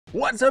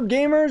What's up,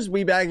 gamers?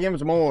 We back again with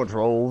some more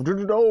Trove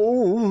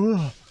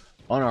on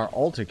our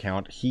alt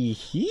account.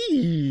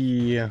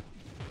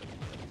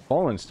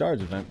 Fallen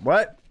Stars event.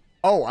 What?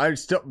 Oh,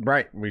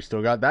 we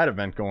still got that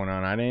event going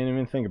on. I didn't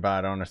even think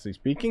about it, honestly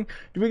speaking.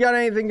 Do we got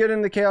anything good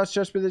in the Chaos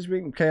chest for this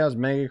week? Chaos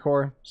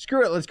Megacore?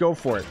 Screw it, let's go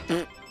for it.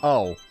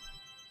 Oh.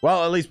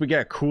 Well, at least we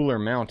get a cooler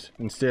mount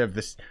instead of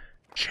this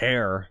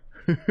chair.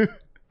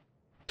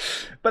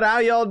 But how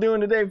y'all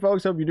doing today,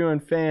 folks? Hope you're doing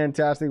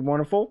fantastic,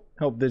 wonderful.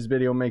 Hope this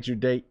video makes your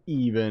day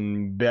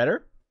even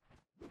better.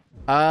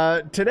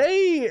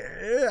 Today,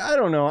 I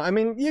don't know. I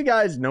mean, you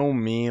guys know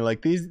me.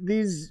 Like these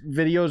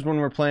videos when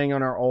we're playing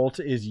on our alt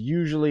is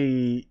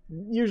usually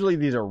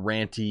these are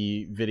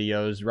ranty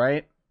videos,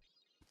 right?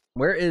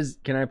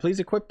 Can I please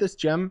equip this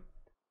gem?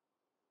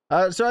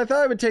 So I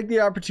thought I would take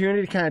the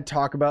opportunity to kind of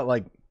talk about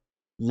like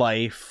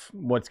life,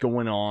 what's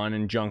going on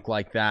and junk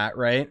like that,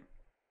 right?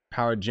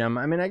 Powered gem.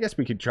 I mean, I guess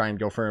we could try and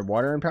go for a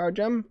water and power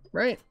gem,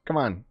 right? Come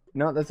on.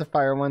 No, that's a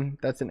fire one.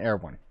 That's an air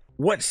one.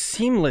 What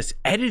seamless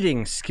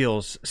editing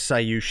skills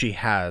Scyushi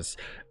has.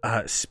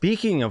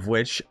 Speaking of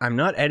which, I'm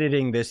not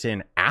editing this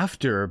in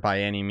after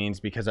by any means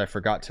because I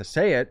forgot to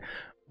say it,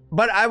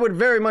 but I would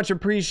very much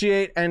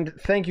appreciate, and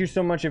thank you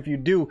so much if you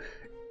do,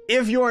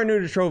 if you are new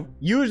to Trove,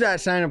 use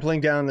that sign up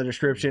link down in the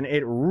description.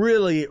 It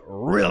really,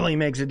 really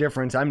makes a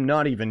difference. I'm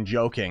not even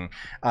joking.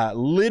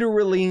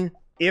 Literally,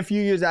 if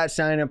you use that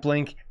sign up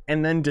link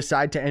and then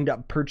decide to end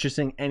up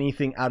purchasing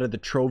anything out of the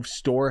Trove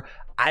store,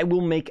 I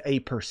will make a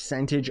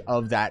percentage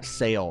of that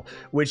sale,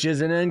 which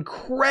is an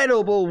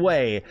incredible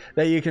way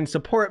that you can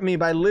support me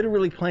by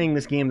literally playing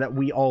this game that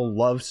we all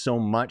love so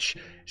much.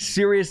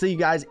 Seriously, you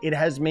guys, it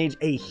has made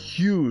a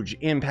huge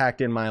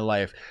impact in my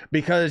life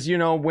because, you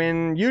know,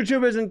 when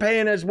YouTube isn't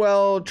paying as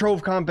well,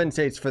 Trove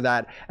compensates for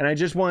that. And I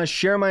just want to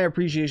share my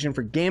appreciation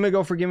for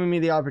Gamago for giving me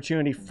the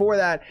opportunity for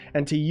that,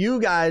 and to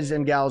you guys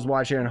and gals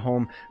watching at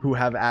home who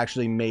have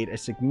actually made a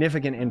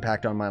significant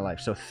impact on my life.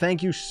 So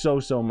thank you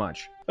so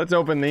much. Let's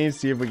open these,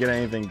 see if we get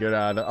anything good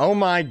out of them. Oh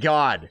my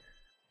god.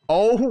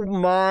 Oh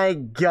my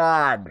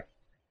god.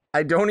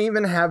 I don't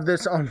even have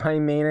this on my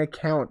main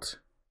account.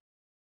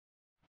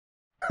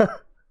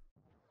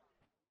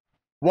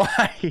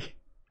 Why?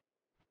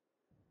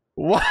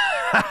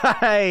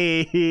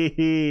 Why?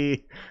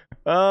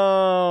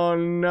 Oh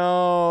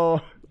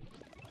no.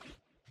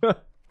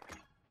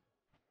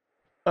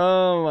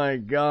 Oh my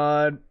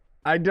god.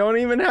 I don't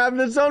even have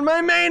this on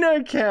my main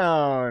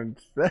account.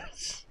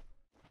 That's...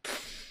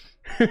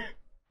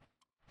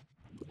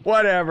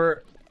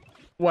 Whatever.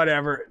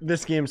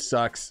 This game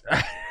sucks.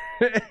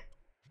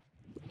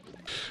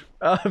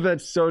 Oh,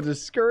 that's so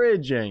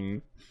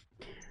discouraging.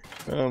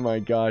 Oh my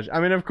gosh. I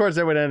mean, of course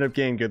I would end up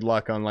getting good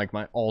luck on like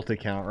my alt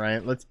account,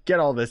 right? Let's get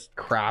all this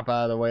crap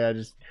out of the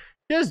way.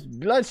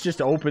 Let's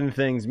just open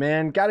things,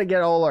 man. Gotta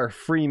get all our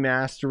free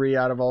mastery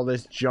out of all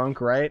this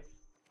junk, right?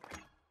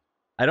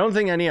 I don't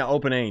think I need to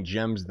open any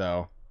gems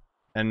though.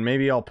 And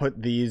maybe I'll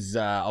put these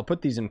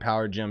in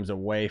power gems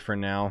away for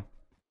now.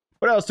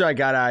 What else do I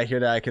got out here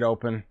that I could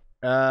open?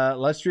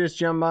 Lustrous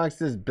gem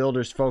boxes,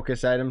 builder's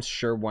focus items.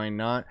 Sure, why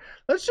not?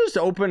 Let's just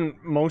open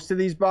most of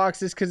these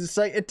boxes because it's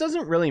like, it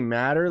doesn't really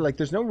matter. Like,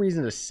 there's no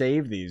reason to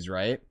save these,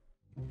 right?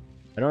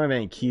 I don't have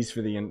any keys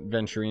for the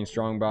Venturine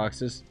strong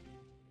boxes.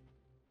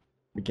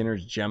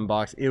 Beginner's gem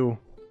box. Ew.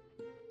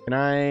 Can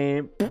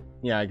I...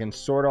 Yeah, I can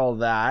sort all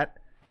that.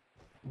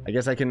 I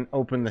guess I can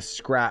open the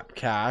scrap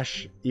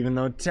cache, even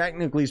though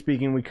technically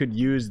speaking, we could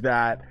use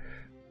that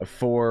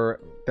for...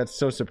 That's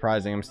so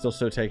surprising. I'm still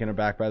so taken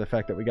aback by the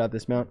fact that we got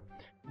this mount.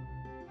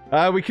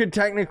 We could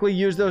technically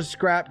use those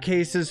scrap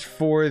cases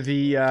for the,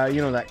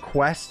 you know, that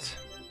quest.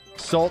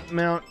 Salt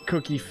mount,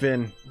 cookie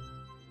fin.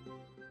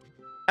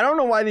 I don't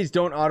know why these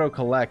don't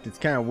auto-collect. It's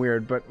kind of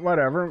weird, but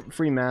whatever.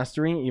 Free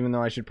mastery, even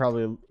though I should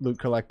probably loot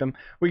collect them.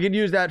 We could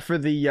use that for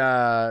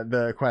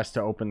the quest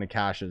to open the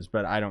caches,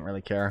 but I don't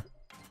really care.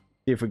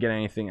 See if we get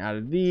anything out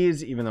of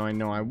these, even though I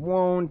know I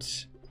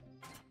won't.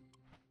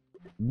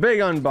 Big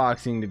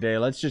unboxing today.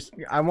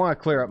 I want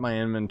to clear up my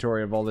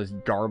inventory of all this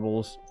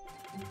garbles.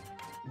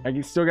 I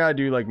still gotta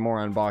do like more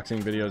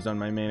unboxing videos on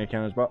my main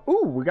account as well.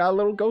 Ooh, we got a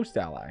little ghost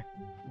ally.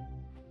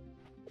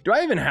 Do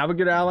I even have a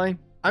good ally?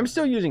 I'm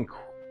still using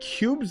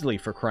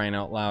Cubesley, for crying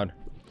out loud.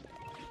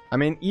 I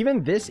mean,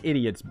 even this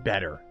idiot's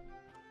better.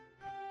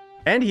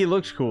 And he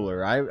looks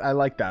cooler. I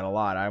like that a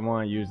lot. I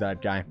want to use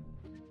that guy.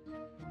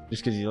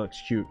 Just because he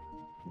looks cute.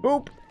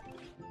 Boop.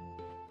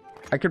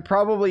 I could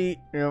probably,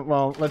 you know,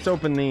 well, let's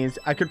open these.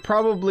 I could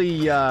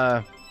probably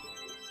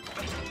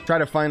try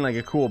to find like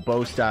a cool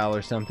bow style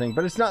or something,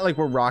 but it's not like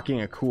we're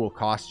rocking a cool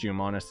costume,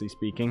 honestly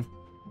speaking.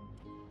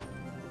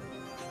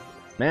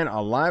 Man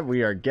alive,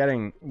 we are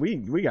getting, we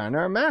got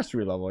our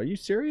mastery level. Are you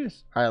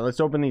serious? All right, let's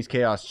open these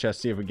chaos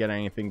chests, see if we get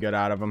anything good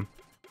out of them.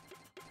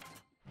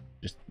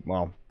 Just,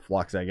 well,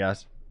 flux, I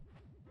guess.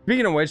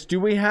 Speaking of which,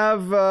 do we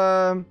have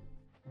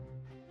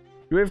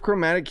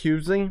chromatic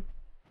Cubesley?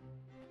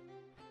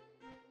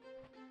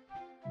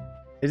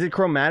 Is it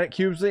chromatic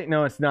Cubesley?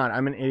 No, it's not.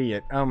 I'm an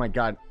idiot. Oh my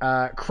god.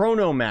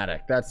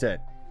 Chronomatic. That's it.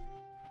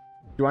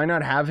 Do I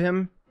not have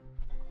him?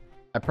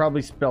 I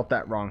probably spelt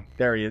that wrong.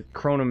 There he is.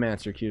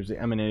 Chronomancer cubes.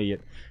 I'm an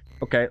idiot.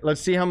 Okay,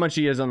 let's see how much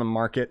he is on the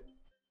market.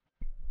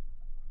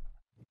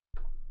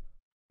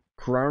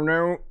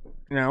 Chronomancer?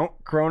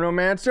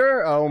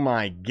 Oh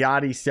my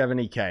god, he's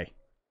 70k.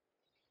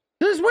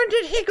 Since when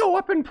did he go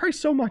up in price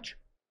so much?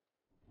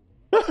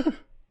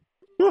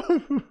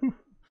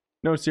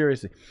 No,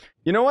 seriously.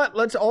 You know what?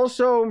 Let's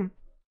also...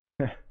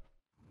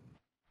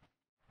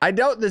 I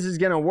doubt this is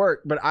going to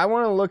work, but I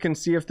want to look and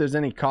see if there's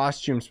any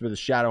costumes for the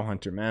Shadow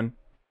Hunter, man,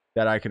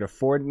 that I could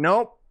afford.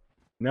 Nope.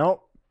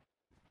 Nope.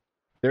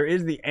 There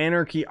is the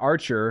Anarchy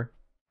Archer,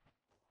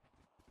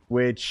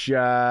 which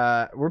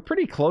we're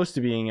pretty close to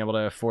being able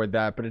to afford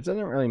that, but it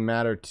doesn't really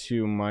matter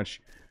too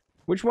much.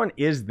 Which one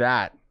is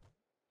that?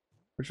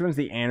 Which one's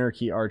the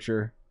Anarchy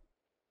Archer?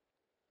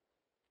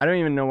 I don't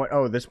even know what...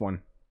 Oh, this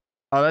one.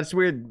 Oh, that's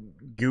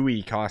weird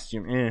gooey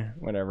costume.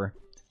 Whatever.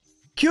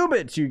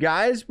 Qubits, you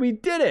guys. We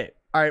did it.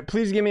 All right,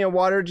 please give me a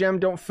water gem.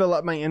 Don't fill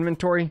up my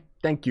inventory.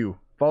 Thank you.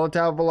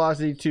 Volatile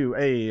velocity 2.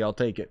 Hey, I'll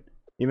take it.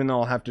 Even though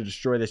I'll have to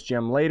destroy this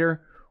gem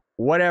later.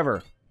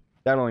 Whatever.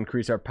 That'll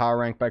increase our power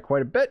rank by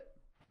quite a bit.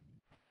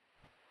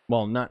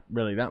 Well, not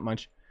really that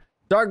much.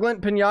 Starglint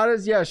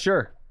pinatas? Yeah,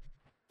 sure.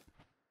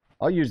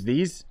 I'll use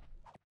these.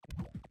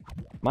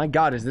 My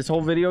god, is this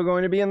whole video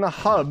going to be in the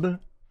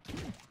hub?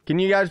 Can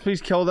you guys please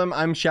kill them?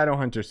 I'm Shadow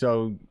Hunter,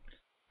 so...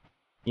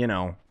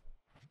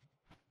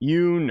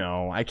 You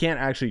know, I can't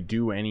actually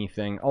do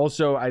anything.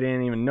 Also, I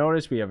didn't even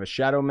notice we have a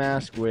shadow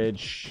mask,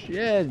 which,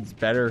 yeah, it's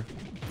better.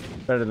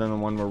 Better than the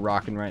one we're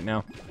rocking right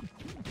now.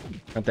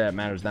 Not that it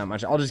matters that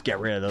much. I'll just get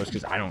rid of those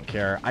because I don't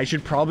care. I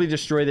should probably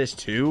destroy this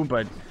too,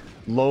 but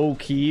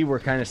low-key, we're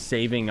kind of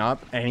saving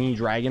up any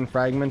dragon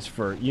fragments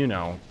for, you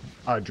know,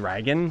 a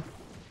dragon.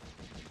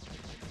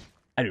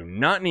 I do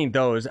not need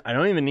those. I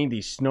don't even need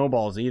these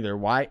snowballs either.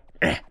 Why?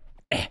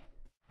 I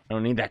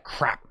don't need that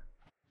crap.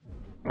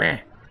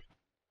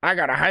 I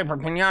got a Hyper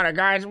Pinata,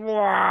 guys.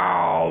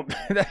 Whoa.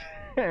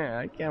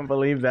 I can't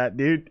believe that,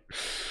 dude.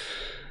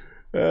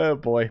 Oh,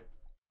 boy.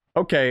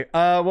 Okay.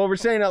 Well, we're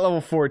staying at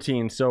level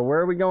 14. So where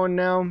are we going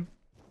now?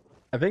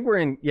 I think we're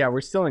in... Yeah,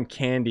 we're still in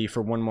Candy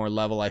for one more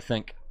level, I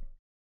think.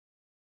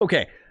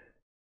 Okay.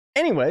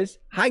 Anyways.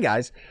 Hi,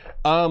 guys.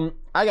 I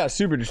got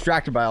super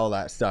distracted by all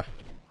that stuff.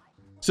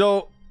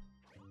 So...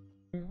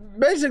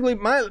 Basically,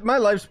 my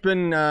life's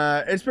been,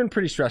 it's been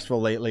pretty stressful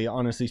lately,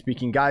 honestly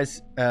speaking.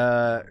 Guys,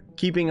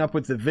 keeping up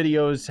with the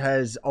videos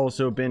has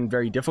also been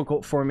very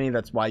difficult for me.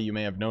 That's why you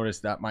may have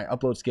noticed that my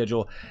upload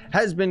schedule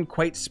has been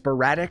quite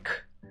sporadic.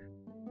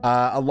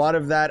 A lot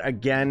of that,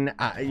 again,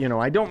 you know,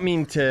 I don't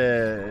mean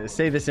to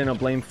say this in a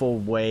blameful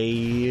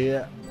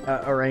way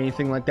or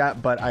anything like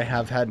that, but I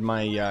have had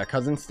my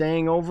cousin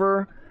staying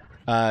over.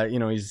 You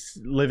know, he's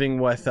living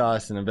with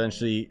us, and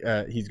eventually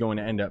he's going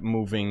to end up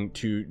moving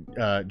to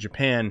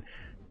Japan,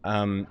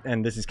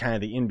 and this is kind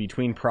of the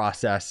in-between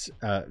process.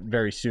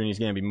 Very soon he's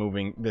going to be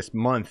moving this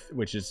month,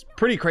 which is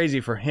pretty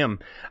crazy for him.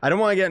 I don't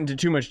want to get into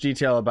too much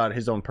detail about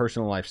his own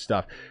personal life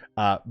stuff,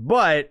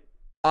 but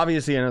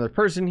obviously another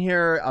person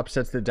here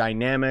upsets the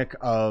dynamic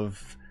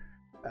of...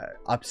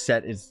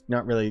 upset is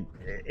not really,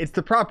 it's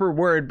the proper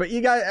word, but you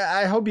guys,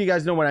 I hope you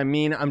guys know what I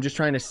mean. I'm just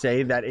trying to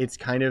say that it's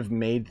kind of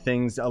made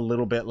things a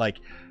little bit like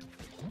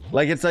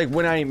it's like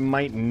when I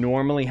might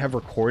normally have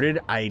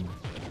recorded, I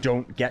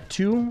don't get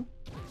to,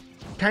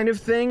 kind of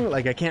thing.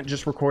 Like I can't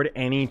just record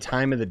any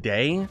time of the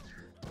day.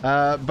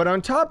 But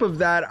on top of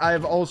that,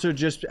 I've also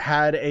just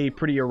had a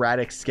pretty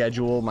erratic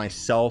schedule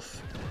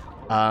myself.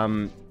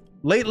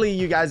 Lately,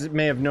 you guys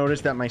may have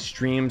noticed that my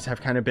streams have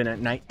kind of been at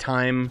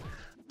nighttime.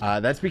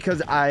 That's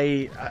because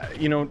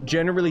you know,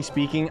 generally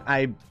speaking,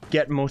 I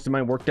get most of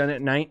my work done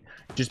at night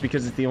just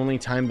because it's the only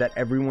time that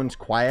everyone's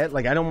quiet.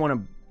 Like, I don't want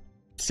to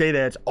say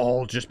that it's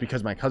all just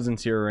because my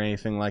cousin's here or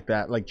anything like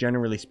that. Like,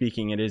 generally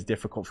speaking, it is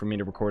difficult for me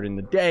to record in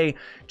the day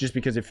just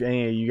because if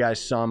any of you guys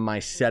saw my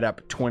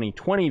setup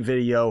 2020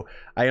 video,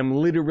 I am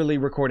literally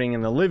recording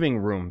in the living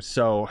room.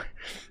 So...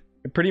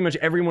 pretty much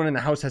everyone in the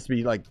house has to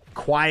be like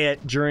quiet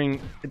during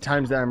the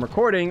times that I'm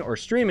recording or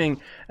streaming,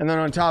 and then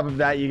on top of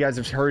that, you guys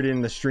have heard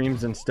in the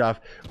streams and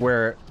stuff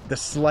where the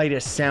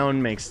slightest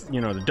sound makes, you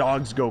know, the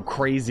dogs go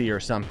crazy or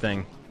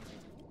something.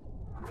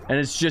 And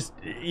it's just,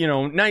 you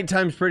know,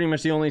 nighttime's pretty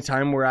much the only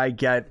time where I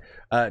get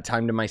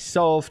time to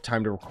myself,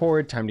 time to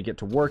record, time to get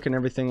to work and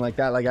everything like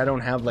that. Like, I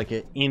don't have like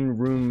an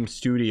in-room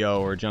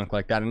studio or junk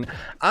like that. And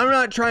I'm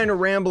not trying to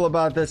ramble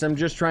about this. I'm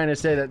just trying to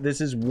say that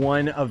this is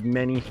one of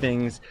many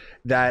things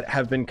that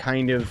have been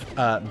kind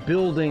of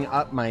building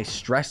up my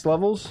stress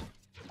levels,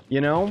 you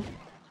know?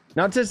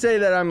 Not to say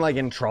that I'm like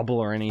in trouble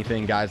or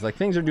anything, guys. Like,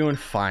 things are doing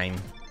fine,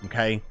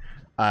 okay?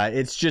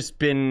 It's just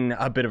been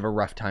a bit of a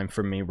rough time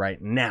for me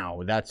right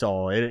now. That's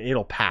all.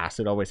 It'll pass.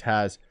 It always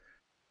has.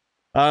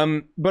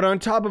 But on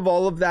top of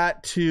all of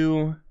that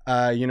too,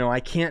 you know, I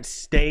can't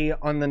stay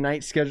on the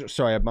night schedule.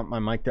 Sorry, I bumped my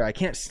mic there. I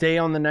can't stay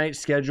on the night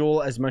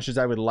schedule as much as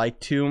I would like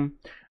to,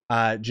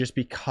 just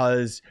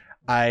because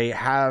I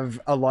have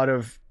a lot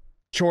of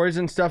chores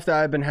and stuff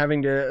that I've been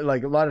having to,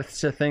 like, a lot of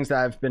things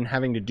that I've been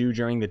having to do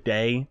during the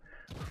day.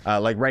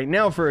 Like right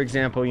now, for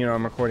example, you know,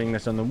 I'm recording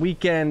this on the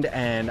weekend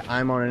and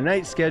I'm on a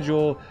night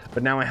schedule,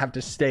 but now I have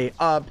to stay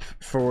up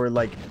for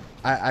like,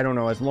 I don't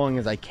know, as long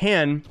as I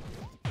can,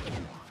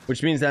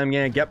 which means that I'm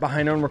going to get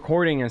behind on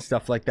recording and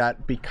stuff like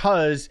that,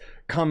 because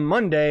come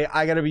Monday,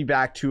 I got to be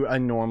back to a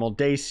normal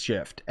day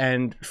shift.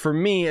 And for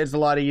me, it's a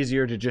lot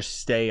easier to just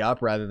stay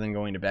up rather than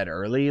going to bed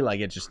early. Like,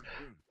 it just,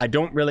 I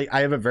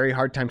have a very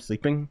hard time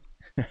sleeping,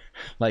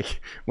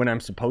 like when I'm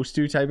supposed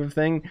to, type of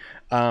thing.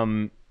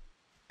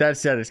 That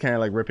said, it's kind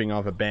of like ripping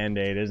off a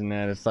band-aid, isn't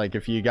it? It's like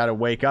if you got to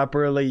wake up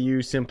early,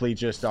 you simply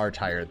just are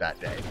tired that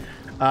day.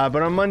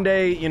 But on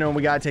Monday, you know,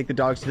 we got to take the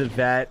dogs to the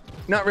vet.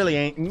 Not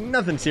really,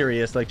 nothing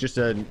serious, like just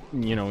a,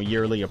 you know,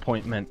 yearly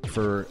appointment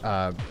for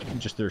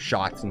just their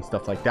shots and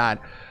stuff like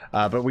that.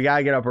 But we got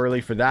to get up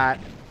early for that.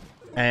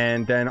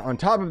 And then on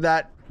top of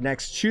that,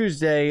 next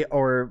Tuesday,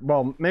 or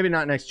well, maybe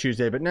not next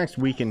Tuesday, but next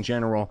week in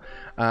general,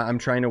 I'm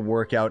trying to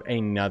work out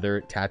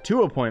another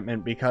tattoo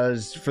appointment,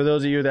 because for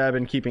those of you that have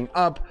been keeping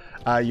up,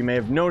 you may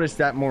have noticed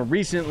that more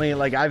recently,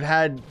 like I've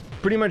had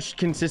pretty much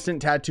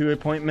consistent tattoo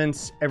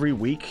appointments every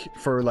week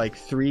for like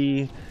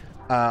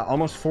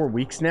almost 4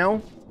 weeks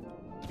now.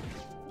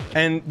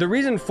 And the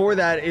reason for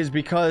that is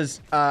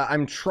because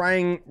I'm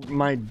trying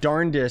my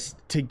darndest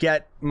to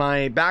get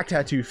my back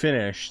tattoo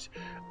finished.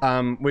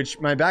 Which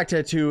my back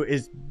tattoo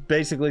is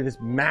basically this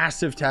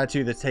massive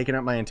tattoo that's taken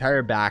up my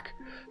entire back.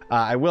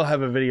 I will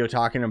have a video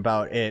talking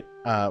about it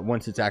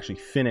once it's actually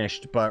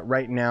finished, but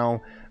right now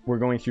we're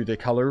going through the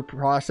color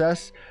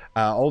process.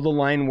 All the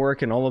line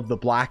work and all of the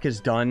black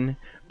is done,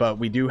 but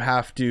we do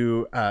have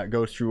to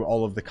go through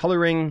all of the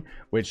coloring,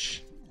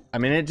 which, I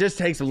mean, it just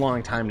takes a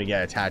long time to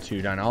get a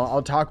tattoo done.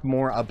 I'll talk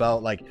more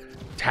about like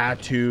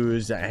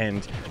tattoos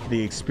and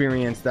the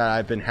experience that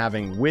I've been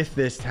having with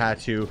this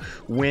tattoo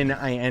when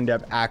I end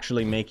up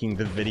actually making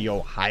the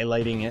video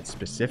highlighting it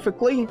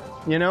specifically,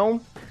 you know.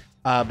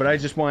 But I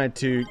just wanted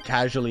to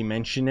casually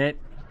mention it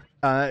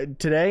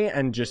today,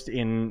 and just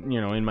in,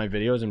 you know, in my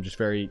videos, I'm just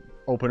very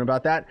open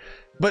about that.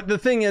 But the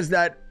thing is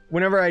that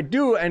whenever I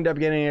do end up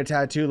getting a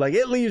tattoo, like,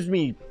 it leaves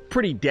me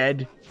pretty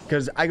dead,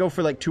 because I go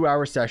for like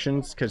 2-hour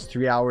sessions, because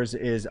 3 hours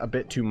is a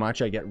bit too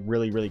much. I get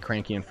really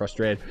cranky and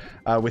frustrated.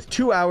 With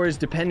 2 hours,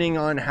 depending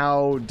on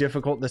how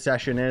difficult the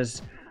session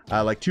is,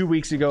 like 2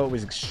 weeks ago, it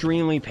was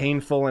extremely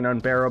painful and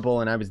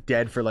unbearable, and I was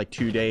dead for like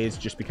 2 days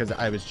just because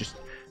I was just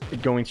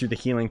going through the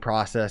healing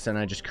process and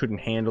I just couldn't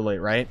handle it,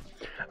 right?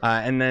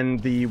 And then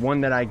the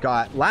one that I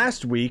got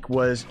last week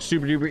was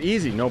super duper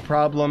easy, no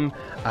problem.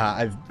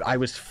 I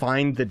was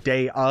fine the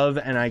day of,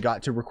 and I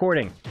got to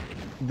recording.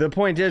 The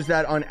point is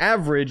that on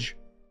average,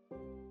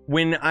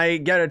 when I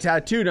get a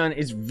tattoo done,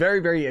 it's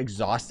very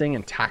exhausting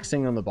and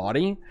taxing on the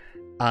body.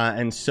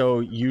 And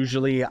so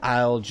usually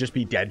I'll just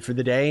be dead for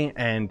the day,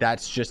 and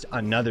that's just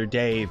another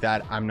day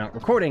that I'm not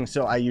recording.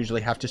 So I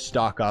usually have to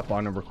stock up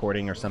on a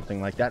recording or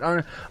something like that.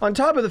 On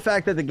top of the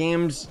fact that the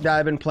games that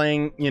I've been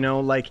playing, you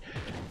know, like,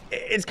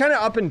 it's kind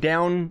of up and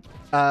down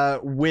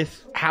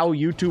with how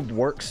YouTube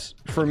works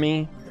for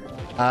me.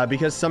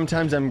 Because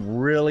sometimes I'm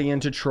really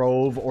into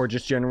Trove, or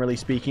just generally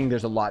speaking,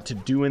 there's a lot to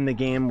do in the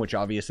game, which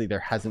obviously there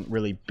hasn't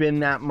really been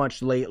that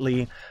much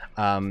lately.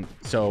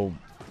 So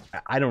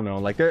I don't know,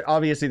 like,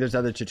 obviously there's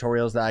other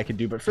tutorials that I could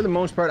do, but for the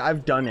most part,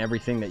 I've done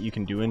everything that you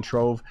can do in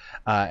Trove.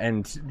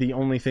 And the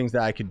only things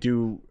that I could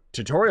do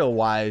tutorial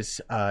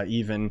wise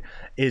even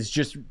is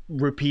just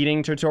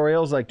repeating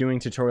tutorials, like doing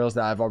tutorials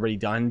that I've already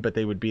done, but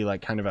they would be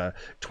like kind of a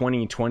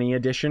 2020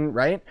 edition,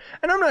 right?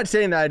 And I'm not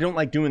saying that I don't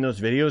like doing those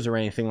videos or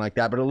anything like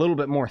that, but a little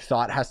bit more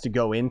thought has to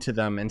go into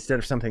them, instead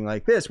of something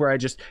like this where I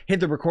just hit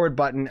the record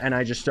button and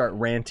I just start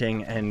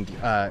ranting and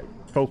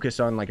focus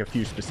on like a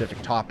few specific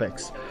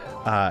topics,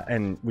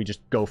 and we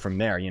just go from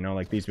there, you know.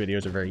 Like, these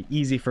videos are very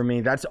easy for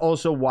me. That's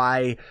also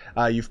why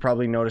you've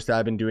probably noticed that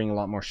I've been doing a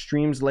lot more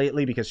streams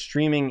lately, because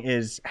streaming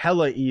is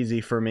hella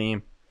easy for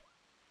me.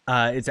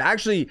 It's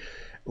actually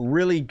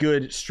really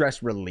good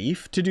stress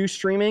relief to do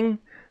streaming,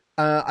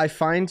 I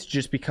find,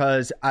 just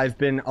because I've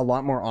been a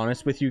lot more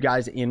honest with you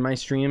guys in my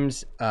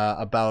streams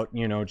about,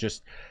 you know,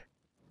 just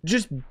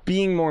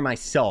being more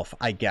myself,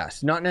 I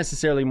guess. Not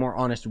necessarily more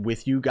honest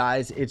with you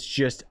guys. It's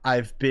just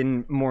I've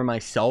been more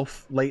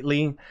myself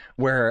lately,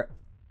 where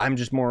I'm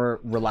just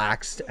more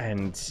relaxed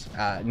and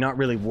not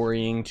really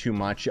worrying too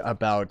much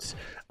about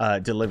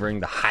delivering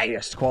the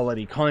highest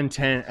quality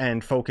content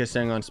and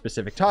focusing on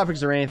specific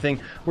topics or anything.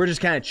 We're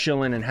just kind of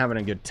chilling and having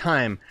a good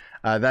time.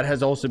 That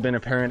has also been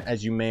apparent,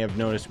 as you may have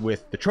noticed,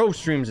 with the Trove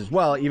streams as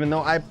well, even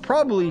though I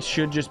probably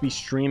should just be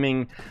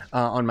streaming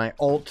on my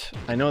alt.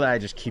 I know that I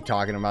just keep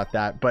talking about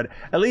that, but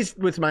at least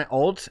with my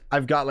alt,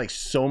 I've got like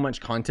so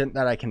much content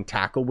that I can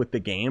tackle with the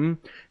game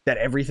that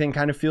everything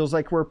kind of feels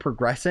like we're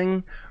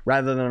progressing,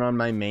 rather than on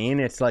my main.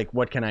 It's like,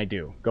 what can I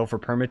do? Go for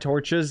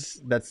permatorches?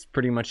 That's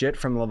pretty much it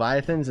from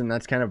Leviathans, and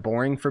that's kind of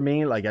boring for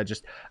me. Like,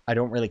 I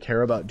don't really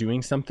care about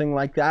doing something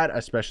like that,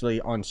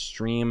 especially on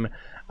stream.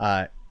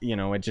 You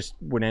know, it just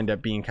would end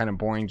up being kind of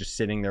boring, just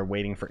sitting there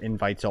waiting for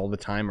invites all the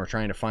time, or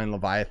trying to find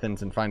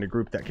Leviathans and find a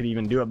group that could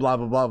even do it, blah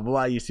blah blah blah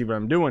blah. You see what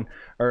I'm doing,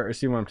 or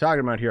see what I'm talking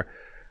about here.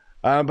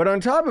 But on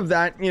top of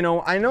that, you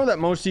know, I know that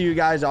most of you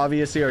guys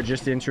obviously are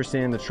just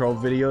interested in the Trove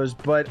videos,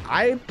 but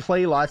I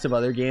play lots of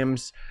other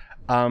games.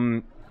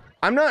 I'm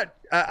not,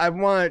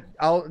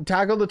 I'll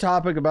tackle the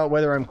topic about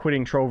whether I'm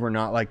quitting Trove or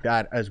not like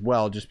that as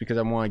well, just because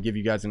I want to give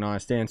you guys an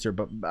honest answer.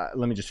 But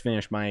let me just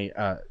finish my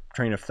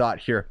train of thought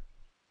here.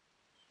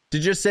 To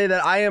just say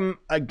that I am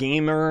a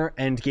gamer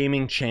and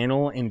gaming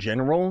channel in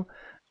general,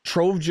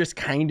 Trove just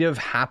kind of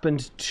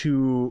happened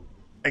to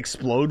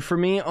explode for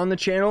me on the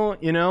channel,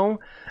 you know.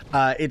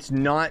 It's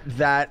not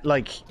that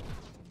like,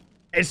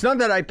 it's not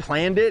that I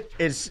planned it.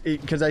 It's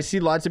because I see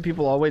lots of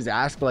people always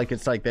ask, like,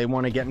 it's like they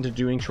want to get into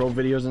doing Trove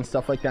videos and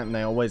stuff like that, and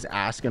they always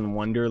ask and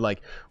wonder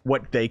like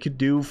what they could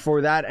do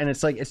for that. And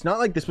it's like, it's not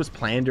like this was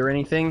planned or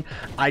anything.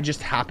 I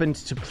just happened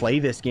to play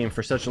this game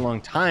for such a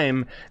long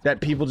time that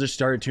people just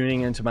started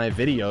tuning into my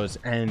videos,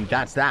 and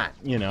that's that,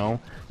 you know.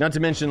 Not to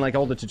mention like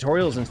all the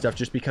tutorials and stuff,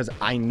 just because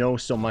I know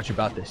so much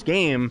about this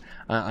game.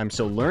 I'm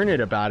so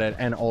learned about it,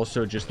 and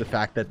also just the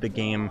fact that the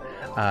game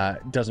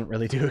doesn't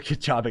really do a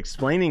good job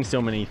explaining so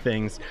many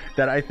things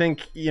that I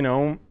think, you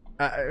know,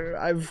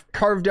 I've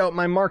carved out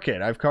my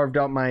market. I've carved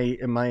out my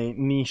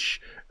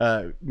niche.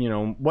 You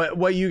know,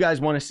 what you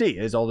guys want to see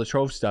is all the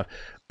Trove stuff.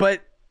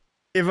 But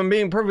if I'm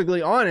being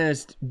perfectly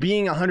honest,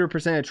 being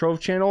 100% a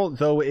Trove channel,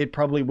 though it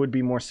probably would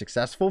be more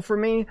successful for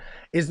me,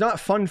 is not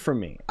fun for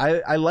me.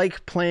 I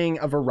like playing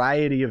a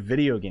variety of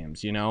video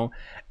games, you know,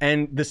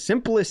 and the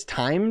simplest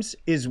times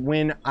is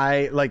when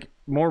I, like,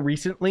 more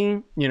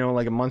recently, you know,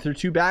 like a month or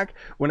two back,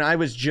 when I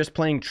was just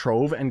playing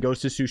Trove and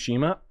Ghost of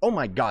Tsushima. Oh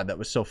my god, that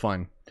was so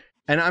fun.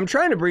 And I'm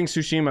trying to bring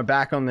Tsushima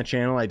back on the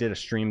channel. I did a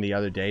stream the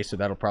other day, so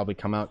that'll probably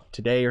come out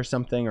today or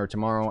something, or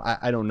tomorrow.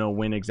 I don't know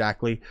when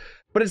exactly.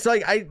 But it's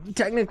like, I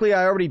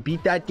already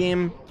beat that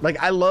game.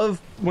 Like, I love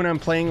when I'm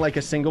playing like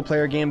a single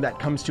player game that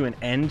comes to an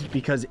end,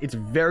 because it's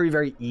very,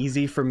 very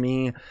easy for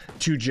me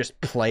to just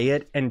play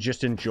it and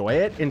just enjoy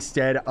it,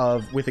 instead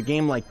of with a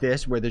game like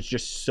this where there's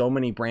just so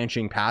many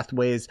branching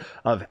pathways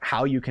of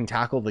how you can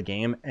tackle the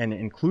game, and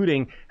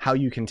including how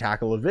you can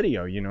tackle a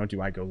video. You know,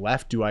 do I go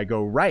left? Do I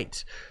go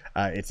right?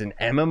 It's an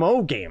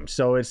MMO game,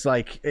 so it's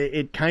like,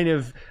 it kind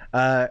of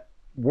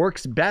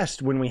works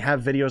best when we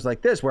have videos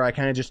like this, where I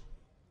kind of just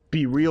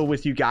be real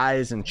with you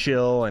guys and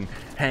chill and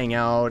hang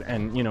out,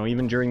 and, you know,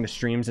 even during the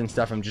streams and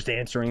stuff, I'm just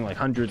answering like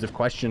hundreds of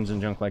questions and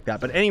junk like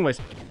that. But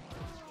anyways,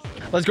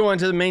 let's go on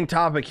to the main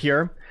topic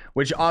here,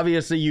 which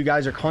obviously you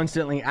guys are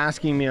constantly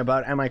asking me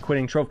about. Am I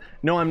quitting Trove?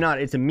 No, I'm not.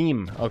 It's a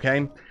meme,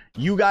 okay?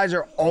 You guys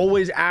are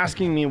always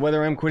asking me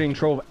whether I'm quitting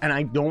Trove, and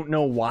I don't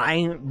know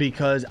why,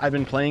 because I've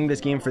been playing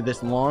this game for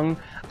this long.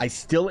 I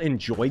still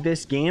enjoy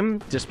this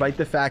game, despite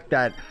the fact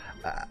that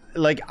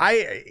like,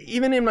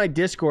 even in my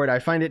Discord, I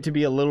find it to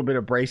be a little bit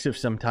abrasive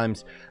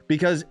sometimes,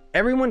 because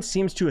everyone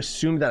seems to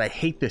assume that I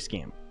hate this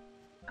game.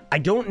 I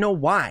don't know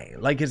why.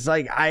 Like, it's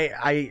like,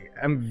 I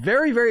am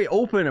very, very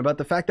open about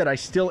the fact that I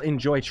still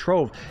enjoy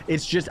Trove.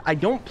 It's just, I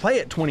don't play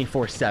it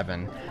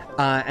 24/7.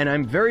 And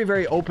I'm very,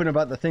 very open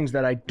about the things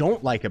that I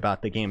don't like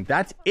about the game.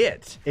 That's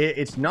it.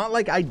 It's not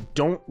like I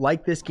don't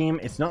like this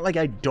game. It's not like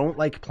I don't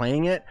like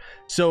playing it.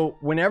 So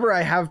whenever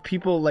I have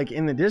people like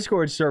in the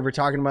Discord server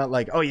talking about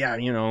like, oh yeah,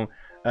 you know,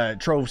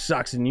 Trove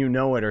sucks and you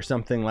know it, or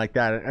something like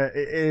that,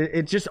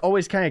 it just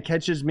always kind of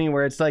catches me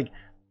where it's like,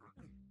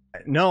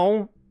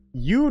 no,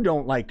 you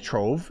don't like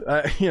Trove,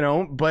 you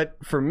know, but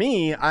for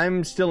me,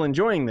 I'm still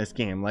enjoying this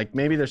game. Like,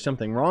 maybe there's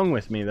something wrong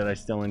with me that I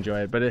still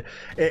enjoy it, but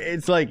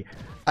it's like,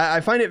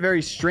 I find it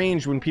very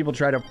strange when people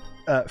try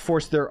to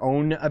force their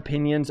own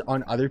opinions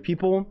on other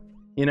people,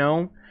 you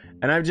know.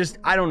 And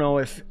I don't know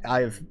if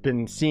I've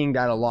been seeing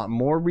that a lot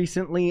more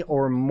recently,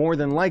 or more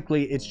than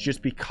likely it's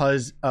just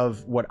because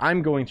of what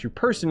I'm going through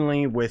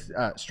personally with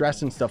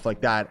stress and stuff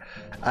like that.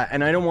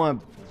 And I don't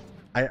want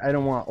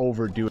to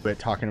overdo it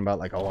talking about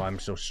like, oh, I'm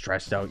so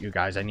stressed out, you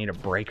guys, I need a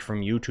break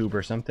from YouTube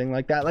or something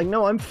like that. Like,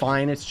 no, I'm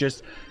fine. It's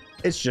just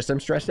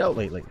I'm stressed out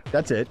lately.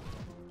 That's it.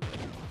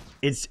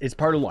 It's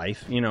part of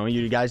life, you know.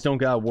 You guys don't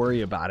gotta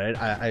worry about it.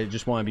 I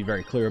just want to be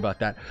very clear about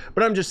that.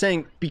 But I'm just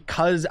saying,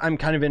 because I'm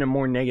kind of in a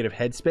more negative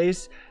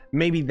headspace,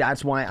 maybe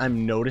that's why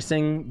I'm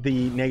noticing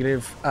the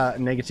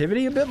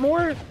negativity a bit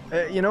more,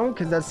 you know,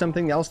 because that's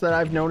something else that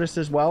I've noticed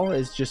as well,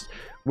 is just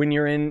when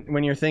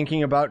you're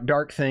thinking about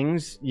dark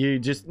things, you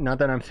just, not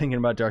that I'm thinking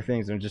about dark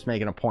things, I'm just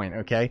making a point,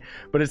 okay?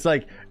 But it's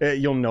like,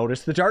 you'll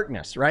notice the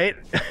darkness, right?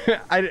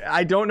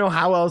 I don't know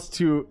how else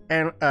to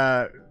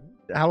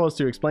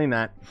explain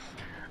that.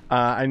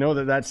 I know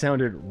that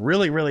sounded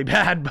really, really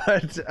bad,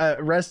 but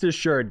rest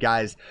assured,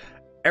 guys,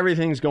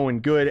 everything's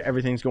going good.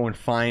 Everything's going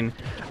fine.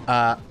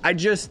 I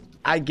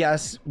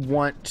guess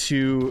want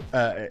to,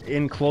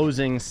 in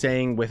closing,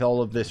 saying with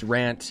all of this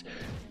rant,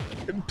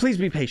 please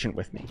be patient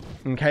with me,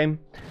 okay?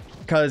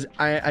 Because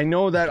I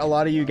know that a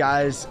lot of you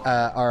guys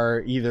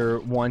are either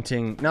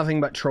wanting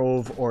nothing but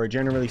Trove, or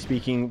generally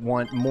speaking,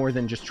 want more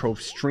than just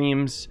Trove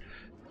streams.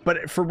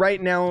 But for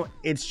right now,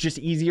 it's just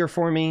easier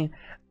for me.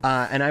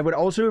 And I would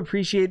also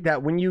appreciate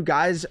that when you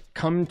guys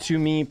come to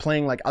me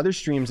playing like other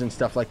streams and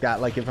stuff like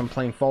that, like if I'm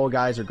playing Fall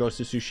Guys or Ghost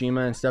of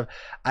Tsushima and stuff,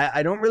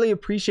 I don't really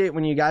appreciate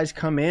when you guys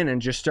come in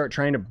and just start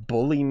trying to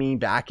bully me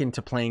back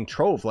into playing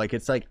Trove. Like,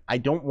 it's like, I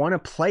don't want to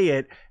play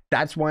it.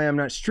 That's why I'm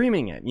not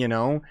streaming it, you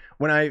know?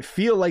 When I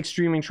feel like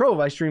streaming Trove,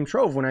 I stream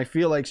Trove. When I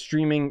feel like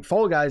streaming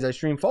Fall Guys, I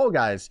stream Fall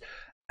Guys.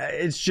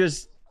 It's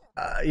just,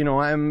 you know,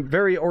 I'm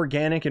very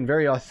organic and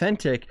very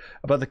authentic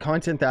about the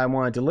content that I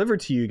want to deliver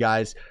to you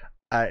guys.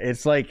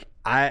 It's like,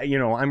 you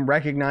know, I'm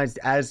recognized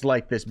as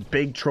like this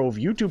big Trove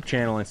YouTube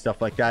channel and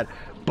stuff like that,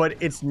 but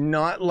it's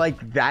not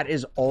like that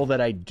is all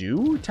that I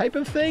do type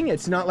of thing.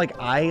 It's not like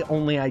I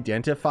only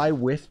identify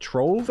with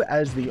Trove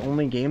as the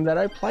only game that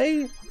I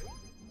play.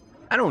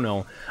 I don't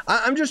know.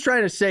 I'm just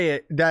trying to say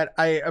it that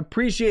I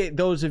appreciate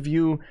those of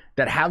you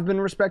that have been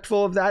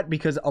respectful of that,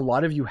 because a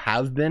lot of you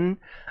have been.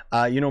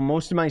 You know,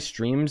 most of my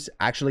streams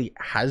actually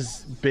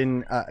has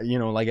been, you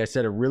know, like I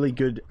said, a really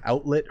good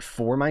outlet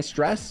for my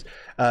stress,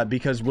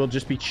 because we'll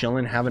just be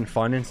chilling, having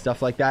fun and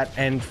stuff like that.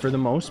 And for the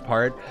most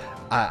part,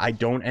 I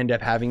don't end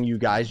up having you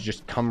guys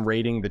just come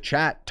raiding the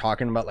chat,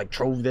 talking about like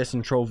Trove this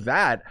and Trove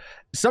that.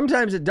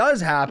 Sometimes it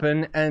does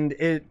happen, and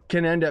it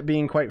can end up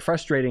being quite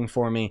frustrating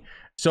for me.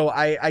 So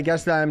I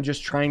guess that I'm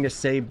just trying to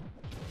say,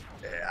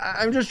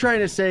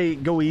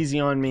 go easy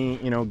on me,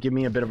 you know, give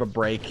me a bit of a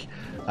break.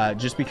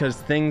 Just because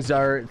things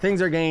are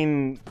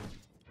getting,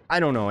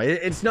 I don't know.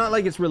 It's not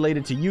like it's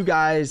related to you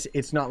guys.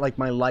 It's not like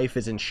my life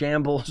is in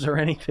shambles or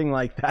anything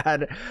like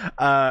that.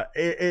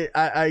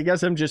 I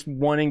guess I'm just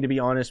wanting to be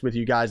honest with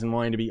you guys and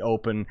wanting to be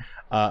open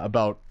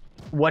about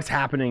what's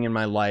happening in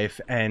my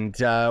life, and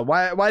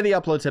why the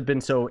uploads have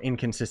been so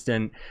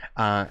inconsistent,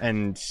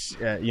 and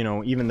you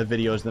know, even the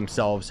videos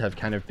themselves have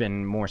kind of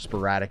been more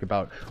sporadic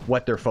about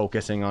what they're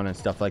focusing on and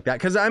stuff like that.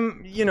 Because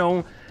I'm, you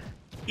know,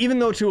 even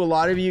though to a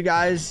lot of you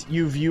guys,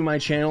 you view my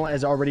channel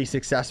as already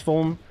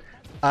successful,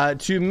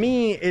 to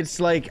me, it's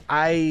like,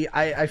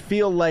 I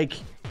feel like,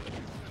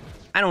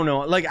 I don't know,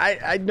 like,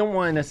 I don't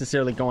want to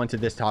necessarily go into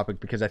this topic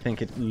because I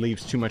think it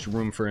leaves too much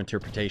room for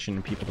interpretation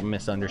and people to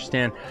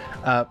misunderstand.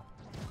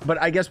 But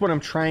I guess what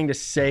I'm trying to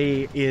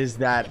say is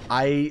that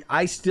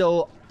I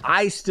still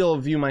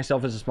view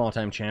myself as a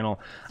small-time channel.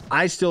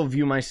 I still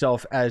view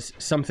myself as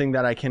something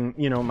that I can,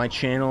 you know, my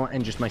channel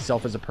and just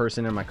myself as a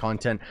person and my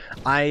content.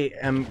 I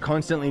am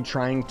constantly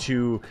trying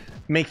to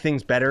make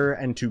things better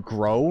and to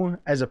grow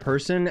as a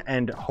person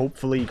and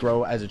hopefully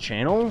grow as a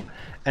channel.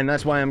 And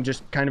that's why I'm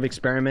just kind of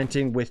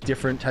experimenting with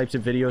different types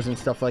of videos and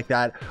stuff like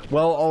that,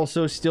 while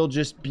also still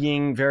just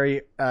being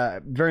very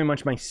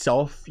much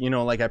myself. You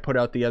know, like I put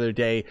out the other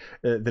day,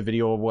 the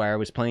video where I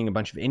was playing a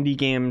bunch of indie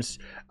games,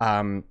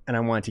 and I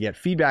wanted to get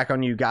feedback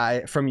on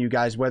from you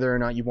guys, whether or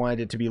not you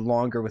wanted it to be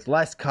longer with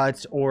less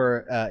cuts,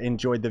 or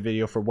enjoyed the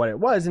video for what it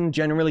was. And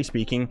generally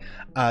speaking,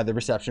 the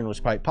reception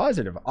was quite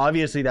positive.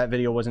 Obviously, that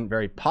video wasn't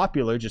very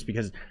popular just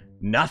because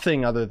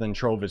nothing other than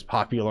Trove is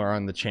popular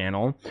on the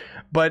channel,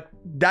 but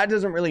that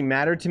doesn't really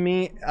matter to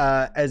me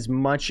as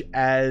much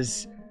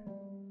as,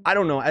 I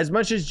don't know, as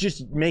much as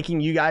just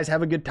making you guys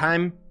have a good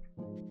time.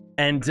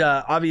 And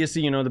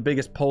obviously, you know, the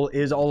biggest pull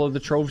is all of the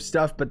Trove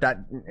stuff, but that,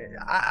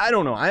 I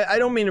don't know. I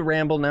don't mean to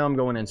ramble. Now I'm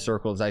going in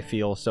circles, I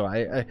feel. So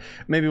I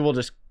maybe we'll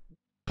just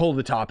pull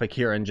the topic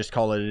here and just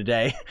call it a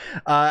day.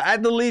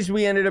 At the least,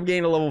 we ended up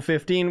getting a level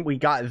 15. We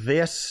got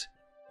this.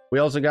 We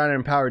also got an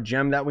empowered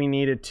gem that we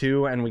needed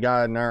too, and we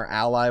got another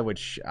ally,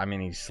 which, I mean,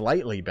 he's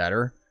slightly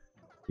better.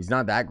 He's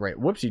not that great.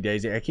 Whoopsie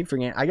daisy. I keep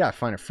forgetting. I gotta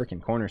find a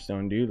freaking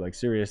cornerstone, dude. Like,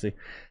 seriously.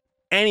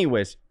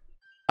 Anyways,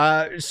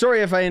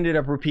 sorry if I ended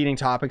up repeating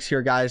topics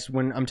here, guys.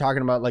 When I'm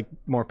talking about like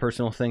more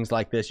personal things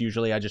like this,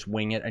 usually I just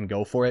wing it and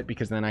go for it,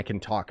 because then I can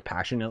talk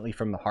passionately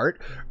from the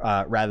heart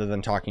rather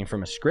than talking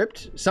from a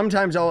script.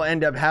 Sometimes I'll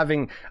end up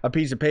having a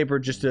piece of paper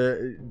just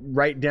to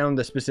write down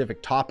the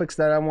specific topics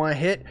that I want to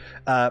hit,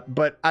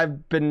 but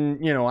I've been,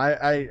 you know,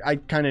 I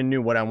kind of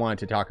knew what I wanted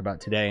to talk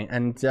about today,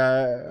 and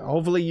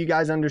hopefully you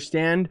guys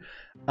understand.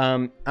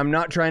 I'm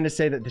not trying to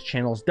say that the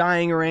channel's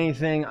dying or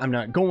anything. I'm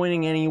not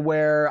going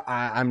anywhere.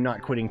 I'm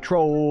not quitting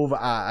Trove.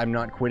 I'm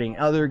not quitting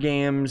other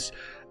games.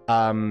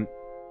 I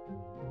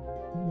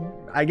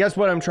guess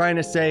what I'm trying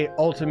to say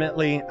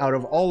ultimately out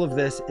of all of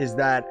this is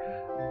that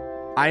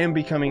I am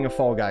becoming a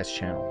Fall Guys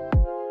channel.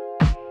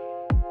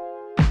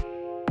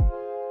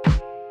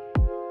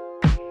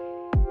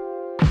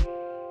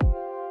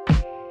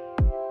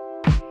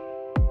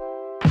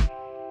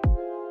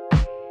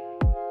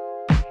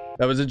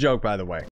 That was a joke, by the way.